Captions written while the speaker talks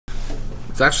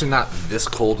It's actually not this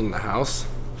cold in the house.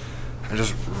 I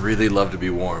just really love to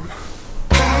be warm.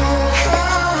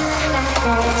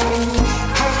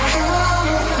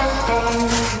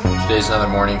 Today's another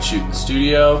morning shoot in the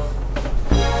studio.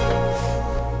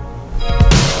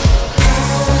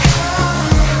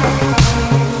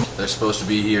 They're supposed to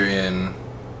be here in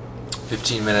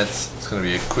 15 minutes. It's gonna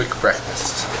be a quick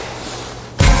breakfast.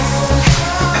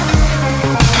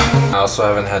 I also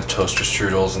haven't had toaster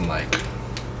strudels in like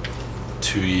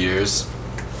 2 years.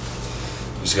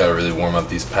 Just gotta really warm up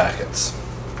these packets.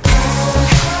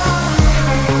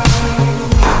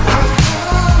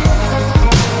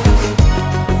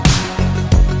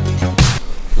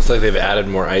 Looks like they've added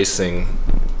more icing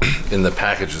in the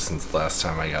packages since the last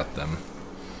time I got them.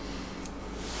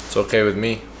 It's okay with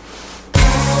me.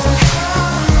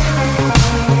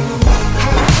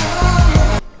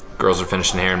 Girls are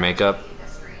finishing hair and makeup.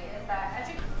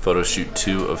 Photo shoot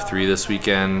 2 of 3 this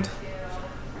weekend.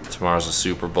 Tomorrow's the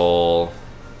Super Bowl.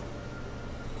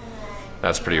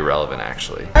 That's pretty irrelevant,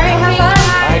 actually. All right, have fun.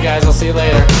 Alright guys, I'll see you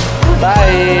later.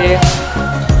 Bye!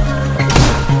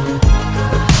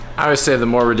 I always say the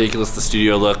more ridiculous the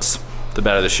studio looks, the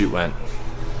better the shoot went.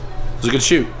 It was a good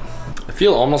shoot. I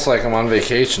feel almost like I'm on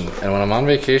vacation, and when I'm on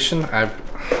vacation, I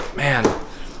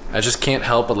just can't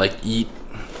help but like eat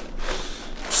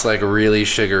just like really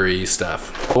sugary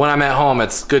stuff. But when I'm at home,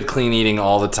 it's good clean eating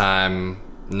all the time,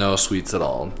 no sweets at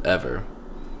all, ever.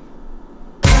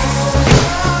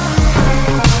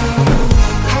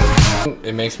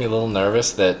 It makes me a little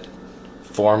nervous that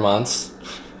 4 months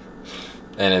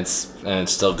and it's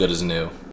still good as new.